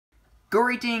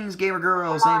Greetings, gamer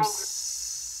girls. I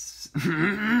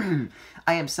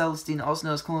am Celestine, also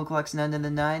known as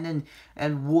CloneClux999,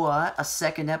 and what a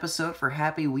second episode for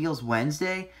Happy Wheels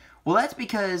Wednesday. Well, that's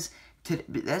because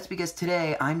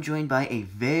today I'm joined by a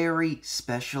very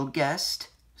special guest.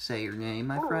 Say your name,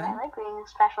 my friend. I like being a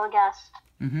special guest.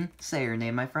 Say your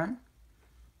name, my friend.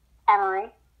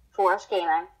 Emery, Forest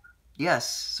Gaming. Yes.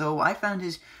 So I found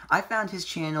his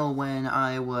channel when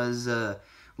I was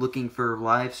looking for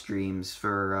live streams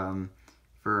for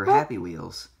Happy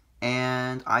Wheels,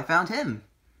 and I found him,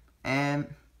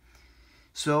 and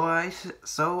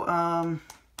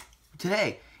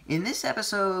today in this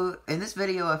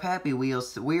video of Happy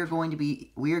Wheels, we are going to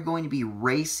be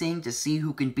racing to see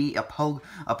who can beat a pogo.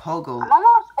 I'm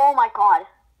almost. Oh my god.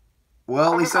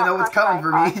 Well, at least I know what's coming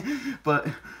for me, but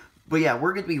yeah,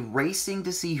 we're going to be racing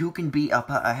to see who can beat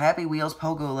a Happy Wheels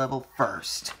pogo level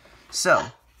first. So,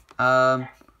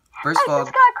 first of all, I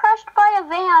just got crushed by a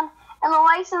van, and the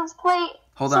license plate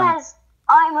says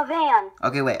I'm a van.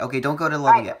 Okay, wait. Okay, don't go to the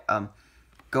level yet.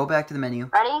 Go back to the menu.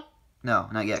 Ready? No,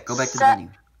 not yet. Go back to the menu.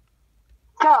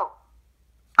 Go.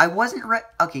 I wasn't ready.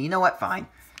 Okay, you know what? Fine.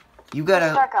 You got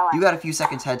a few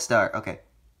seconds head start. Okay.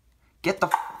 Get the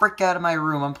frick out of my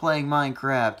room. I'm playing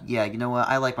Minecraft. Yeah, you know what?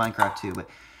 I like Minecraft too, but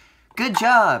good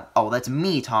job. Oh, that's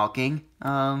me talking.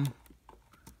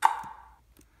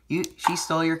 She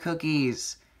stole your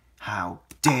cookies. How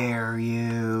dare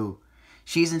you?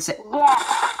 She's insane. Yeah.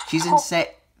 She's insane.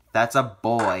 That's a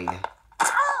boy.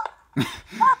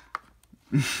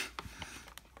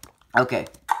 Okay.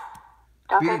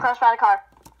 Don't get close by the car.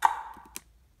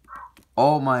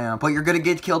 Oh my, but you're gonna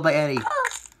get killed by Eddie.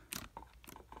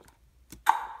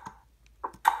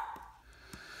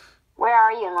 Where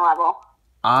are you in the level?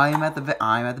 I'm at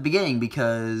the beginning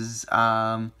because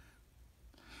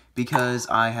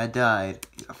I had died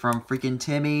from freaking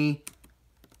Timmy.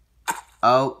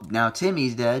 Oh, now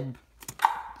Timmy's dead.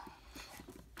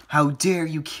 How dare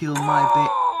you kill my baby?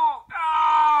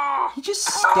 He just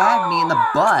stabbed me in the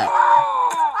butt.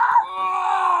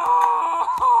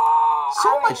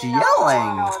 So much yelling. I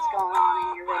don't know what's going on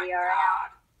in your video right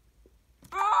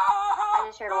now. I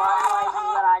just heard a lot of noises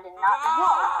that I did not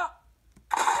know.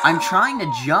 I'm trying to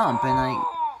jump and I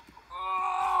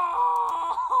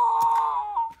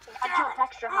jumped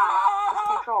extra high.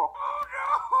 With control.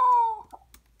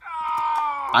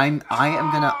 I am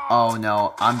gonna. Oh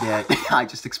no, I'm dead. I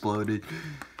just exploded.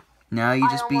 Now you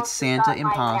just beat Santa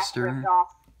Imposter.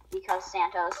 Because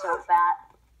Santa is so fat.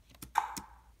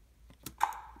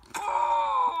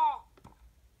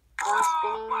 One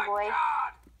spinning boy.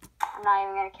 I'm not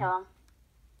even gonna kill him.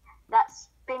 That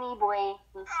spinny boy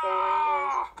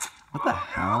upstairs. What the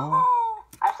hell?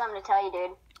 I have something to tell you,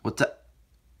 dude. What the?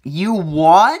 You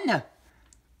won? Check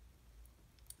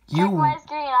my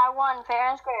screen. I won fair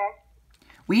and square.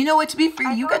 Well, you know what? To be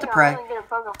fair, you got to practice. Really good at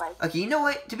pogo fights. Okay, you know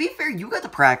what? To be fair, you got to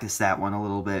practice that one a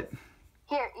little bit.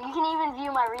 Here, you can even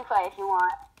view my replay if you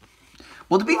want.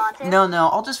 Well, no,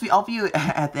 I'll view it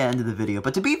at the end of the video.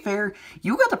 But to be fair,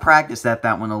 you got to practice that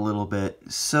one a little bit.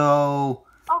 So.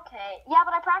 Okay, yeah,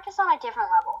 but I practiced on a different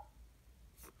level.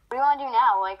 What do you want to do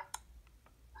now? Like.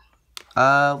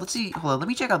 Let's see. Hold on. Let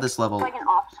me check out this level. Like an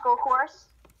obstacle course.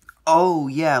 Oh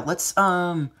yeah. Let's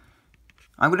I'm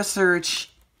gonna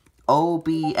search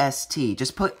OBST.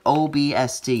 Just put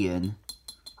OBST in.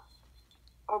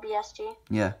 OBST?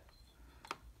 Yeah.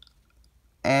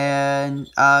 And,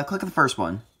 click on the first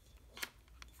one.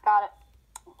 Got it.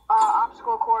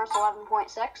 Obstacle course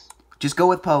 11.6. Just go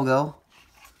with Pogo.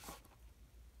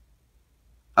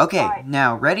 Okay, right.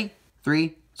 Now, ready?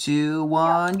 3, 2,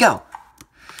 1, go!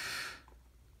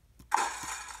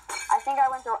 I think I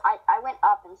went through, I went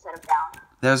up instead of down.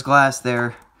 There's glass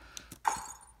there.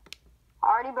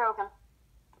 Already broken.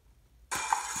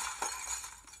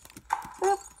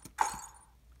 Boop.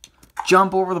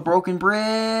 Jump over the broken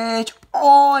bridge.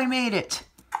 Oh, I made it.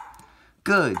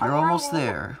 Good, you're almost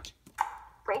there.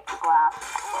 Break the glass.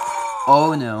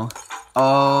 Oh no.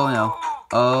 Oh no.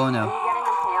 Oh no. Are you getting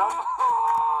impaled?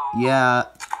 Yeah.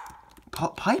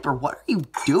 Piper, what are you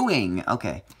doing?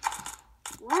 Okay.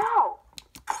 No.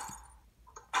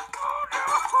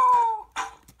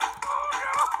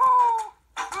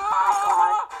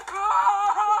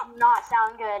 Not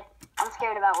sound good. I'm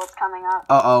scared about what's coming up.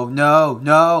 Uh-oh, no,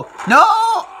 no, no!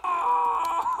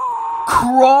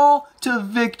 Crawl to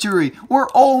victory! We're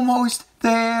almost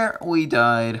there! We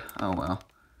died. Oh, well.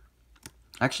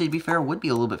 Actually, to be fair, it would be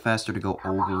a little bit faster to go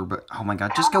over, but oh my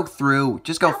god, just go through.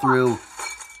 Just go through.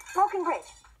 Broken bridge.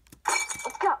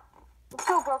 Let's go. Let's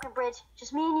go, broken bridge.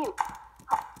 Just me and you.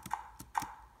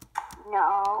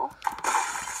 No.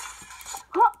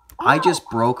 I just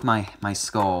broke my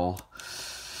skull.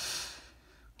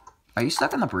 Are you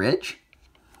stuck on the bridge?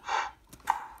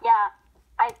 Yeah,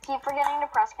 I keep forgetting to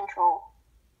press control.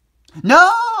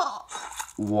 No!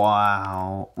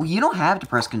 Wow. Well, you don't have to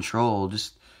press control.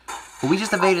 We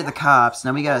just evaded the cops.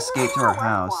 Now we gotta escape to our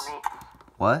house.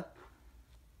 What?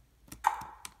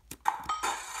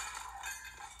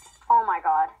 Oh my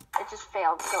god. It just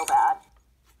failed so bad.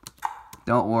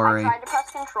 Don't worry. I tried to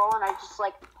press control and I just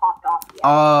like popped off.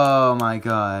 Oh my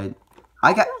god.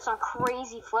 I'm doing some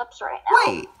crazy flips right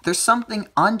now. Wait, there's something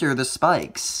under the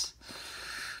spikes.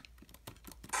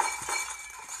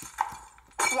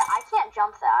 Yeah, I can't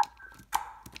jump that.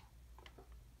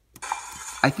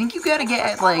 I think you gotta get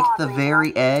at, like, the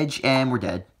very edge, and we're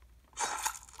dead.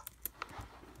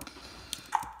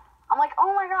 I'm like,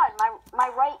 oh my god, my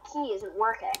right key isn't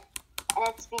working. And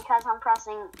it's because I'm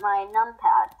pressing my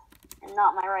numpad and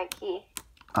not my right key.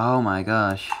 Oh my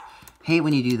gosh. Hate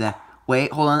when you do that.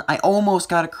 Wait, hold on. I almost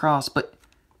got across, but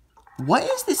what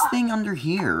is this thing under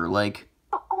here? Like...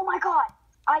 Oh my god,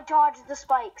 I dodged the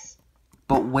spikes.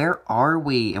 But where are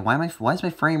we? And why is my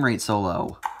frame rate so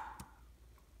low?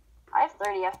 I have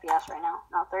 30 FPS right now,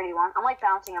 not 31. I'm like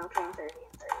bouncing in between 30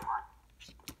 and 31.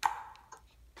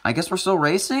 I guess we're still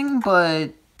racing,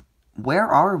 but where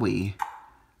are we?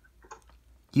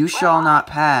 You shall not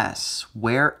pass.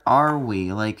 Where are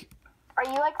we? Like... Are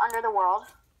you like under the world?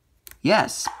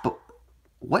 Yes, but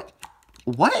what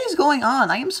is going on?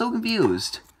 I am so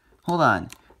confused. Hold on.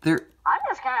 I'm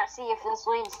just gonna see if this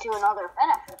leads to another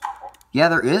finish or something. Yeah,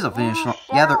 there is a finish line.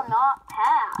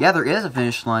 Yeah, there is a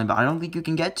finish line, but I don't think you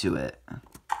can get to it.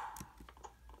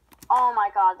 Oh my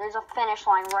god, there's a finish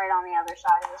line right on the other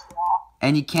side of this wall.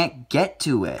 And you can't get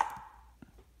to it.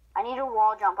 I need to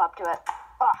wall jump up to it.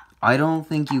 Ugh. I don't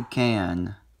think you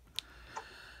can.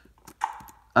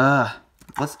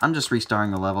 I'm just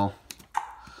restarting the level.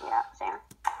 Yeah, same.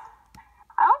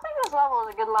 I don't think this level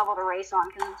is a good level to race on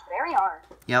because it's very hard.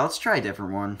 Yeah, let's try a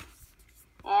different one.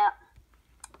 Yeah.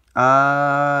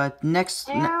 Next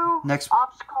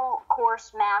obstacle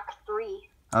course Mach 3.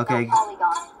 Okay. No,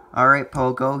 Polygon. All right,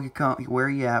 Pogo, where are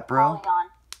you at, bro? Polygon.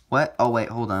 What? Oh wait,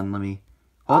 hold on.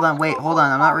 Hold on. Wait, hold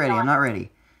on. I'm not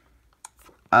ready.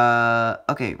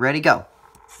 Okay, ready, go.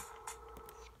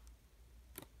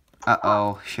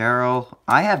 Uh-oh, Cheryl.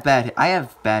 I have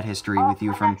bad history with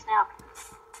you from...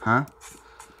 Huh?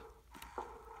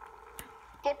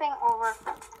 Skipping over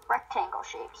rectangle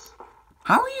shapes.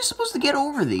 How are you supposed to get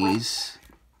over these?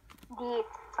 The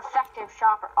effective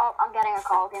shopper. Oh, I'm getting a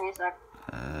call. Give me a sec.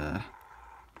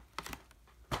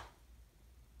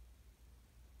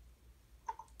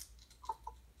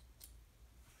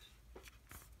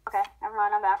 Okay, never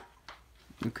mind, I'm back.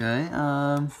 Okay,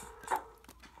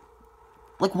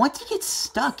 like, once you get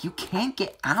stuck, you can't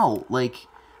get out, like...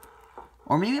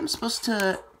 Or maybe I'm supposed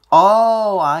to...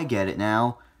 Oh, I get it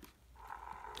now.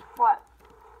 What?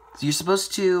 So you're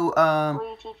supposed to, Will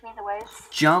you teach me the ways?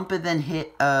 jump and then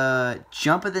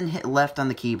hit left on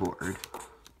the keyboard.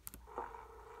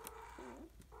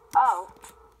 Oh.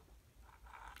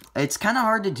 It's kind of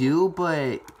hard to do,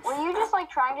 but... Were you just, like,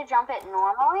 trying to jump it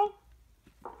normally?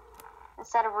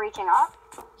 Instead of reaching up?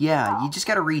 Yeah, you just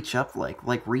gotta reach up,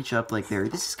 reach up, there.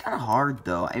 This is kind of hard,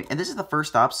 though. And this is the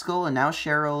first obstacle, and now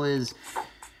Cheryl is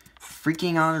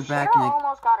freaking on her back. Cheryl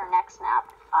almost got her neck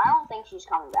snapped. I don't think she's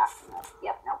coming back from this.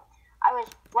 Yep, no. I was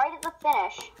right at the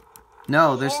finish.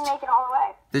 No, she didn't make it all the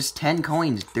way. There's 10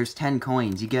 coins. There's 10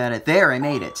 coins. You got it. There, I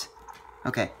made it.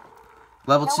 Okay.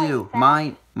 Level 2.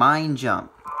 Mine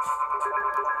jump.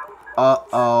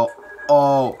 Uh-oh.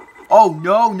 Oh,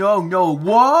 no.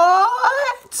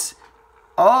 What?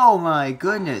 Oh, my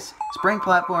goodness. Spring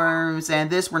platforms, and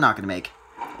this we're not going to make.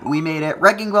 We made it.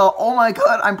 Wrecking ball. Oh, my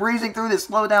God. I'm breezing through this.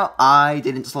 Slow down. I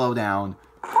didn't slow down.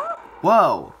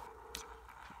 Whoa.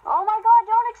 Oh, my God.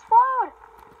 Don't explode.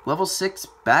 Level 6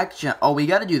 back jump. Oh, we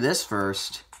got to do this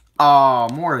first. Oh,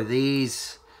 more of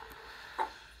these.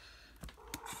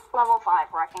 Level 5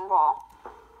 wrecking ball.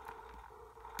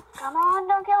 Come on,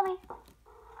 don't kill me.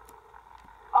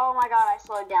 Oh my god, I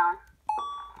slowed down.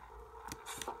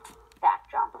 Back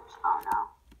jumps. Oh no.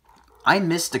 I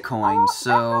missed a coin, so...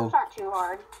 Back jumps aren't too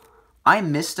hard. I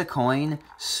missed a coin,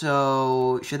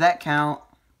 so... Should that count?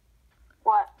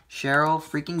 What? Cheryl,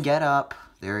 freaking get up.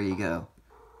 There you go.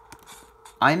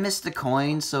 I missed the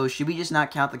coin, so should we just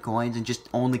not count the coins and just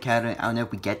only count it out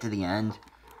if we get to the end?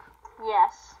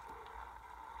 Yes.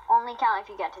 Only count if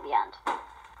you get to the end.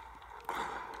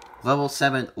 Level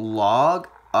 7 log?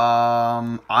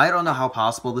 I don't know how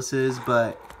possible this is,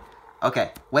 but...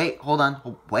 Okay, wait, hold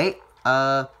on. Wait,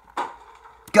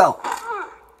 go!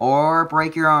 Or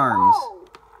break your arms.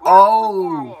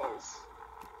 Oh! What that is.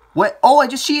 What? Oh, I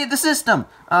just cheated the system.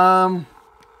 What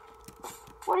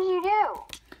did you do?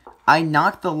 I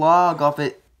knocked the log off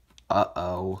it.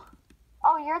 Uh-oh.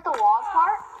 Oh, you're at the log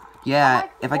part? Yeah,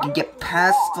 Like, if I what can is get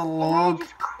past the log? And then log. it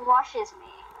just crushes me.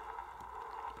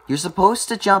 You're supposed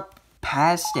to jump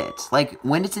past it. Like,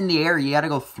 when it's in the air, you gotta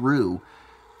go through.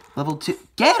 Level 2.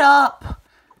 Get up!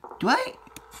 Do I?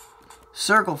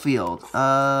 Circle field.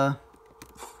 Mine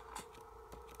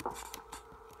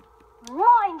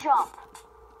jump.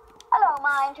 Hello,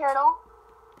 mine turtle.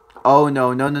 Oh,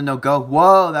 no, no, no, no, go.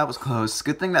 Whoa, that was close.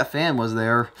 Good thing that fan was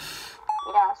there.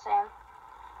 Yeah, Sam.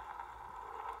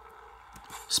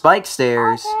 Spike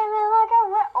stairs.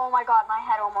 Oh my god, my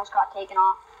head almost got taken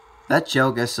off. That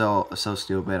joke is so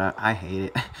stupid. I hate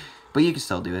it. But you can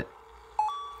still do it.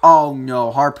 Oh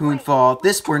no, harpoon fall.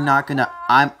 This we're not gonna.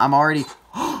 I'm already.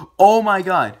 Oh my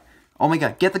god. Oh my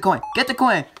god. Get the coin. Get the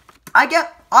coin. I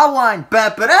won.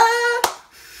 Ba-ba-da!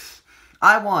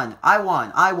 I won. No,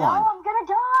 I'm gonna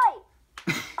die.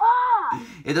 Ah.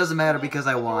 It doesn't matter because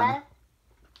I Did you won. win?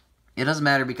 It doesn't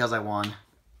matter because I won.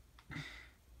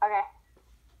 Okay.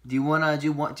 Do you wanna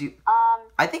do what? Do you,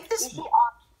 I think You this. see,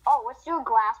 let's do a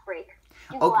glass break.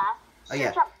 Do Oh, glass. Oh yeah.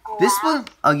 Search up This glass. one.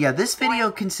 Oh yeah. This video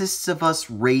consists of us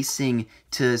racing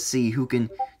to see who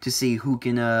can. Search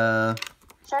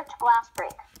glass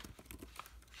break.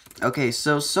 Okay.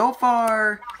 So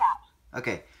far. No caps.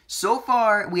 Okay. So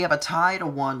far we have a tie to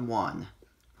 1-1.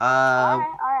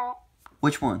 Alright.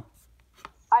 Which one?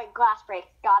 Alright, glass break.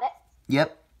 Got it?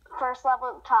 Yep. First level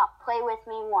at the top. Play with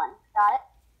me 1. Got it?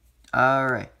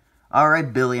 All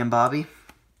right, Billy and Bobby.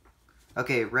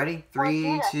 Okay, ready?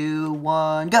 3, 2,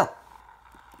 1, go.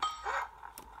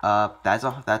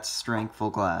 That's strengthful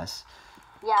glass.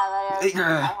 Yeah, that is.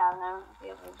 I haven't been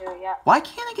able to do it yet. Why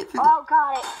can't I get through? Oh,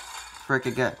 got it.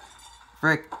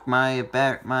 Frick, my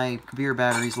computer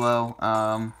battery's low.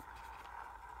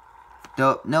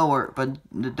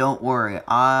 Don't worry.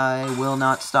 I will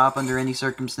not stop under any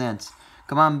circumstance.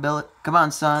 Come on, Billy. Come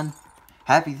on, son.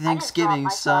 Happy Thanksgiving, my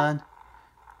son.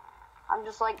 I'm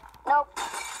just like, nope.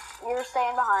 You're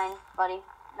staying behind, buddy.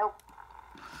 Nope.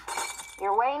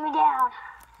 You're weighing me down.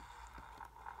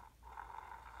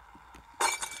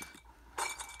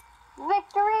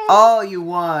 Victory! Oh, you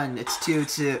won. It's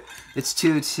 2-2. It's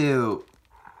 2-2.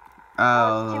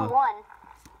 Oh, it's 2-1.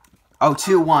 Oh,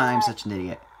 2-1. I'm such an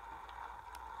idiot.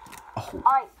 Oh.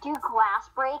 Alright, do glass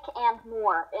break and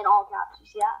more in all caps. You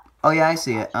see that? Oh yeah, I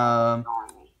see it. Ignoring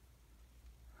me.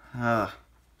 Alright.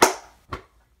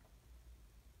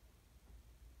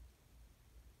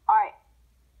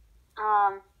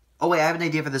 Oh wait, I have an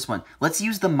idea for this one. Let's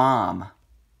use the mom.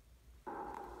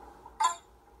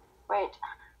 Wait.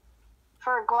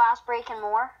 For glass break and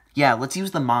more? Yeah, let's use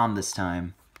the mom this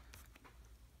time.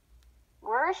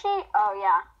 Where is she? Oh,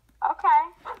 yeah. Okay.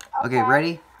 Okay,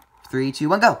 ready? 3, 2,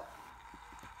 1, go.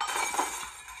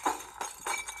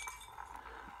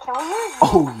 Can we use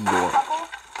Oh,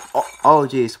 Lord. Oh,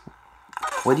 jeez.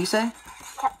 What do you say?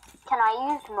 Can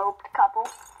I use moped couple?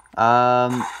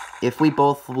 If we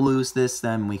both lose this,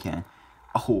 then we can.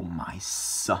 Oh, my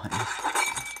son.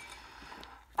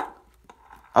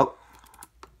 Oh.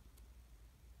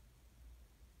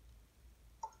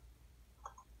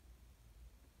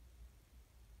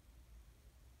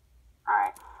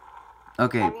 Alright.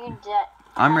 Okay. Have you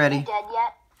I'm ready. You dead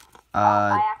yet?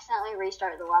 I accidentally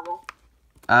restarted the level.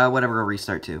 Whatever, I'll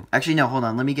restart too. Actually, no, hold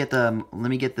on. Let me get the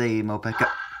moped.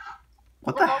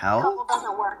 What the hell? Couple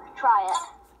doesn't work. Try it.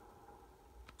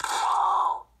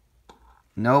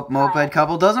 Nope, moped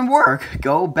couple doesn't work.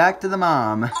 Go back to the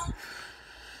mom.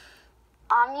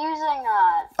 I'm using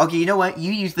Okay, you know what?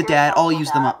 You use the dad. I'll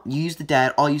use the mom. You use the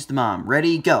dad. I'll use the mom.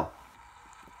 Ready? Go.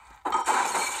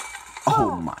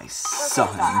 Oh my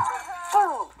son.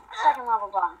 Boom. Second level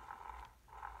done.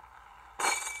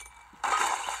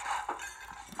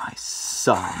 My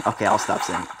son. Okay, I'll stop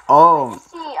saying. Oh. I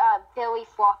see Billy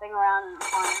flopping around in the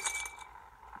corner.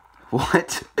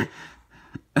 What?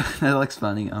 That looks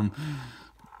funny.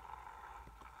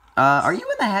 Are you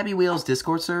in the Happy Wheels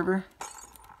Discord server?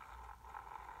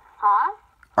 Huh?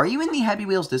 Are you in the Happy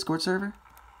Wheels Discord server?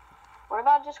 What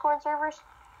about Discord servers?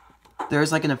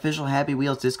 There's like an official Happy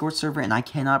Wheels Discord server, and I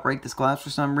cannot break this glass for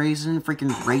some reason.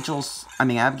 Freaking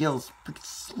Abigail's freaking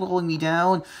slowing me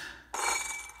down.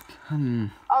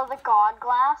 Oh, the God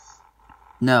glass?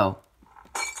 No.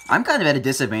 I'm kind of at a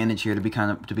disadvantage here, to be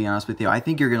honest with you. I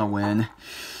think you're gonna win.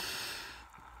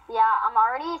 Yeah, I'm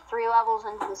already 3 levels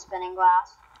into the spinning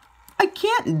glass. I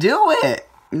can't do it.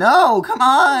 No, come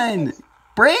on.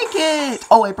 Break it.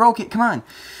 Oh, I broke it. Come on.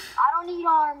 I don't need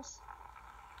arms.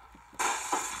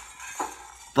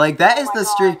 Like, that is my the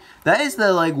God. that is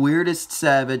the, like, weirdest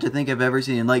savage I think I've ever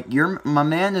seen. Like, my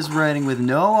man is riding with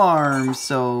no arms,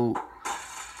 so...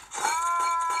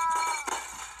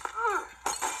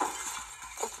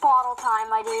 It's bottle time,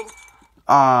 my dude.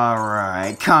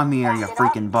 Alright, come here, you Back it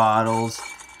freaking bottles.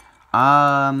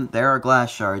 There are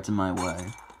glass shards in my way.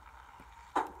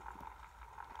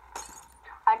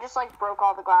 I just, like, broke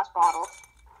all the glass bottles.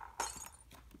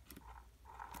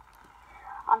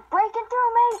 I'm breaking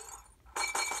through, mate.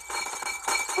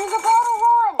 There's a bottle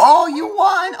run. Oh, you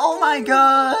won! Oh my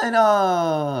god!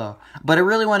 Oh. But I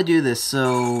really want to do this,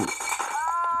 so... You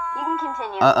can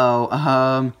continue.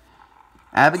 Uh-oh,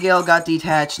 Abigail got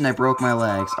detached and I broke my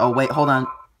legs. Oh, wait, hold on.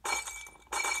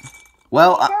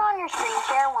 Well, Turn on your screen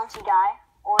share once you die,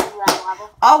 or you end the level.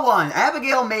 I won!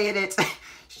 Abigail made it!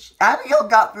 Abigail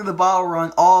got through the bottle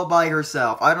run all by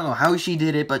herself. I don't know how she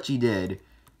did it, but she did.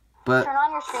 But... Turn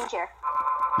on your screen share.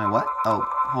 My what? Oh,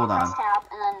 hold on. Press tab,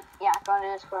 and then, yeah, go into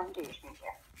Discord and do your screen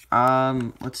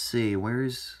share. Let's see.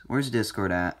 Where's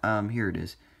Discord at? Here it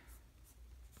is.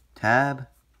 Tab?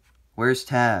 Where's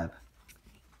tab?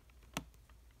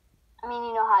 I mean,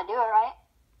 you know how to do it, right?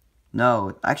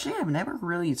 No, actually, I've never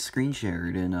really screen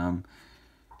shared in I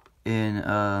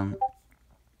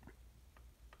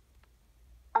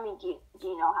mean, do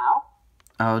you know how?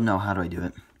 Oh, no, how do I do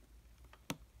it?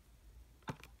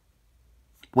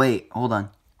 Wait, hold on.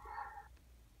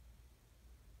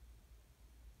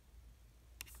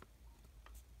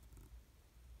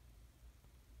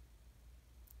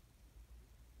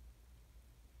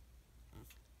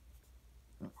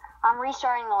 I'm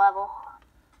restarting the level.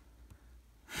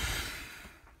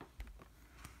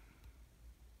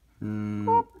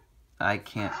 I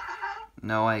can't.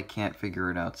 No, I can't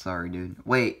figure it out. Sorry, dude.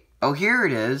 Wait. Oh, here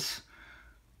it is.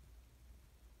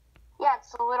 Yeah,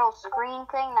 it's the little screen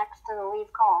thing next to the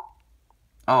leave call.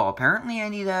 Oh, apparently I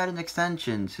need to add an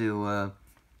extension to,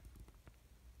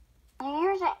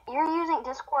 You're using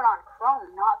Discord on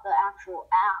Chrome, not the actual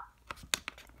app.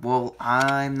 Well,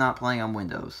 I'm not playing on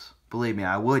Windows. Believe me,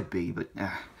 I would be, but...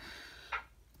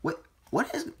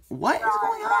 What is going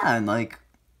on? Like...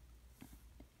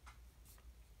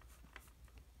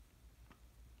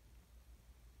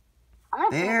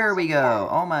 There we go.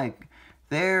 Oh my...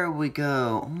 There we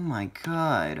go. Oh my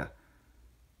god.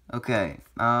 Okay,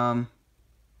 Oh,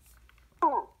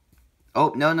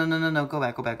 no. Go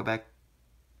back.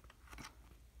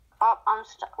 Oh, I'm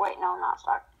stuck. Wait, no, I'm not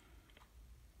stuck.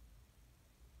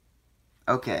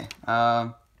 Okay,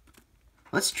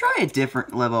 let's try a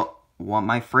different level. Well,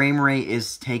 my frame rate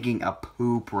is taking a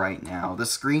poop right now. The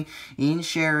screen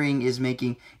sharing is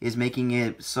making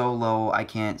it so low I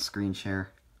can't screen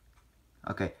share.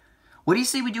 Okay. What do you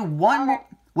say we do one more?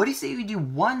 What do you say we do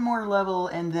one more level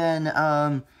and then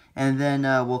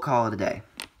we'll call it a day.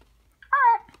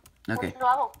 Alright. Okay. What's the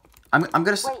level? I'm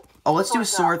gonna. Wait, oh, let's do a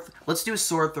sword. Let's do a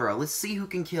sword throw. Let's see who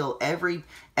can kill every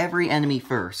enemy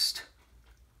first.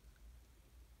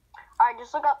 Alright,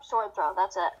 just look up sword throw.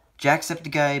 That's it.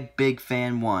 Jacksepticeye Big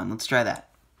Fan 1. Let's try that.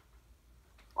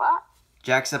 What?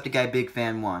 Jacksepticeye Big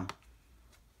Fan 1.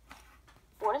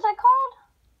 What is that called?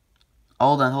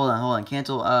 Hold on.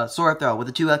 Cancel sword throw with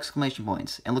the 2 exclamation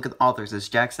points. And look at the author. It says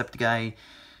Jacksepticeye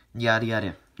yada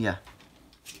yada. Yeah.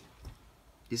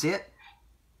 You see it?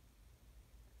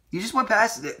 You just went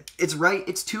past it. It's right.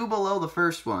 It's 2 below the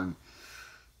first one.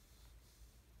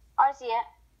 I see it.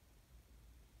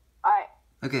 Alright.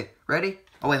 Okay, ready?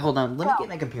 Oh wait, hold on. Let me get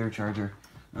my computer charger.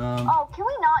 Oh, can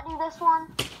we not do this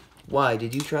one? Why?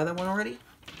 Did you try that one already?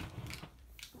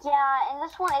 Yeah, and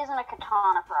this one isn't a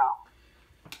katana throw.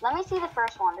 Let me see the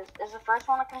first one. Is the first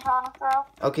one a katana throw?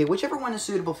 Okay, whichever one is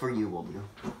suitable for you will do.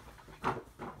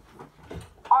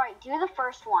 Alright, do the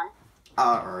first one.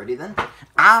 Alrighty then.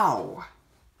 Ow!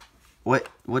 What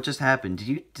just happened?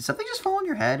 Did something just fall on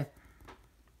your head?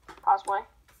 Possibly.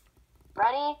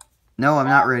 Ready? No, I'm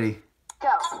not ready. Go.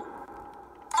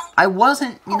 I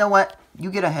wasn't. You know what?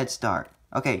 You get a head start.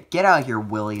 Okay, get out of here,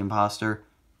 Willy imposter.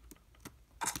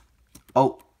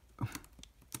 Oh.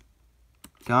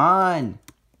 Gone.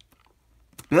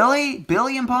 Billy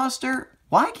imposter?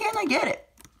 Why can't I get it?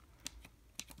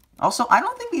 Also, I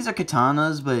don't think these are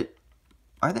katanas, but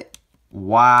are they?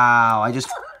 Wow, I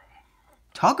just...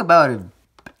 Talk about an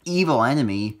evil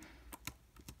enemy.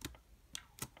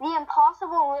 The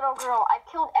impossible little girl. I've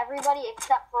killed everybody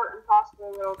except for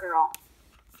impossible little girl.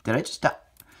 Did I just die?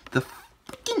 The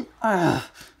freaking...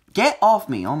 get off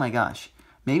me. Oh my gosh.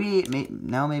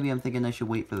 Now maybe I'm thinking I should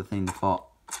wait for the thing to fall.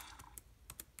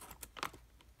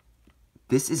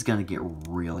 This is gonna get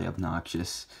really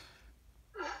obnoxious.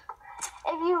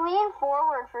 If you lean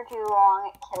forward for too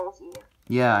long, it kills you.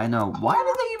 Yeah, I know. Why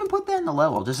did they even put that in the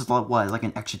level? Just as like what, like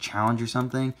an extra challenge or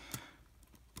something?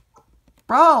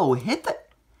 Bro, hit the...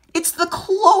 It's the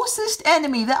closest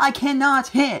enemy that I cannot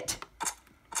hit.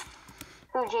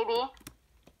 Who, JB?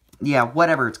 Yeah,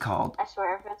 whatever it's called. I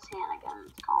swear, if it's Hannigan,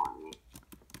 it's calling me.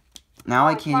 Now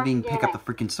I it's can't even Mark pick up the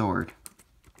freaking sword.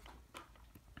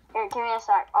 Here, give me a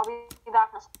sec. I'll be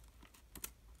back in a sec.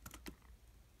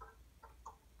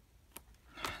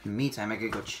 In the meantime, I gotta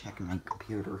go check my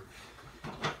computer.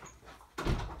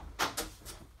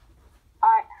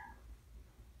 Alright.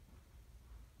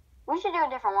 We should do a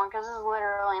different one, because this is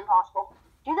literally impossible.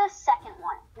 Do the second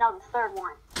one. No, the third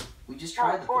one. We just No,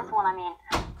 tried the fourth one, I mean.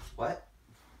 What?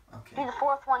 Okay. Do the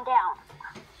fourth one down.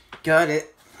 Got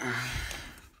it.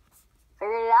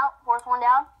 Figured it out? Fourth one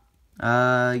down?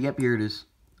 Yep, here it is.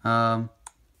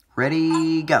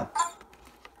 Ready, go.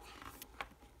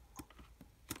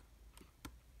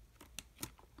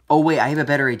 Oh, wait, I have a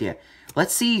better idea.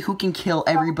 Let's see who can kill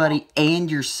everybody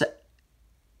and yourself.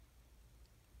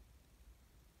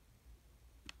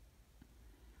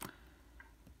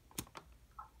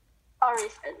 I'll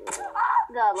reschedule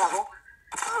the level.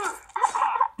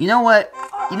 You know what?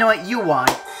 You know what? You won.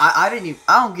 I didn't even...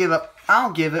 I don't give up. I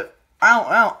don't give it.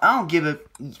 I don't give it.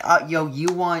 Yo,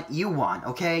 you won. You won.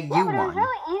 Okay, Yeah, you but won. it was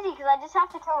really easy because I just have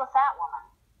to kill the fat woman.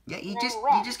 Yeah, you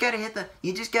win. just gotta hit the...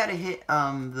 You just gotta hit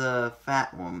the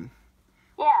fat woman.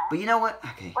 Yeah. But you know what?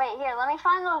 Okay. Wait, here, let me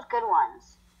find those good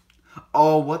ones.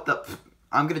 Oh, what the...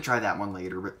 I'm gonna try that one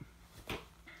later, but...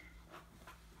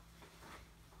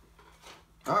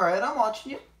 Alright, I'm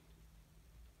watching you.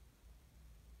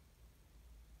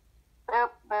 Boop,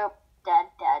 boop, dead,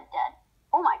 dead, dead.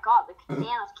 Oh my god, the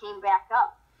katanas came back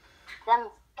up. Them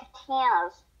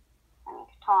katanas. I mean,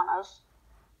 katanas.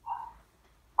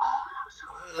 Oh, that was so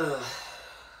good.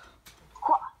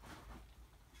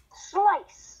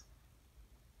 Slice.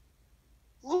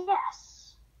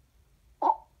 Yes.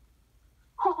 Oh.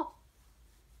 Oh.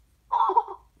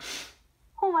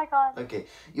 Oh my god. Okay,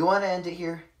 you want to end it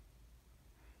here?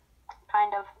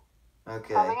 Kind of.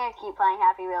 Okay. Probably gonna keep playing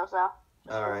Happy Wheels though.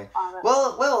 All right.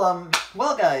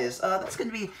 Well, guys, that's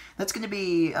gonna be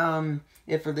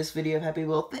it for this video of Happy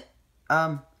Wheel.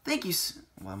 Thank you.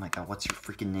 Oh my God, what's your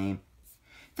freaking name?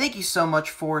 Thank you so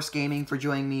much, Forest Gaming, for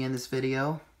joining me in this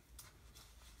video.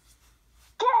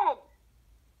 Dead.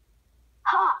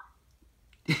 Ha.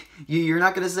 You're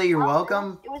not gonna say you're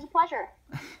welcome? It was a pleasure.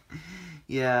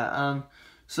 Yeah.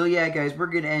 So yeah, guys, we're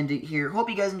gonna end it here. Hope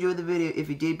you guys enjoyed the video. If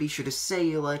you did, be sure to say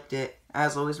you liked it.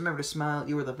 As always, remember to smile.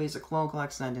 You were the face of Clone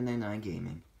Clocks 999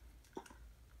 Gaming.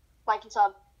 Like and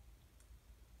sub.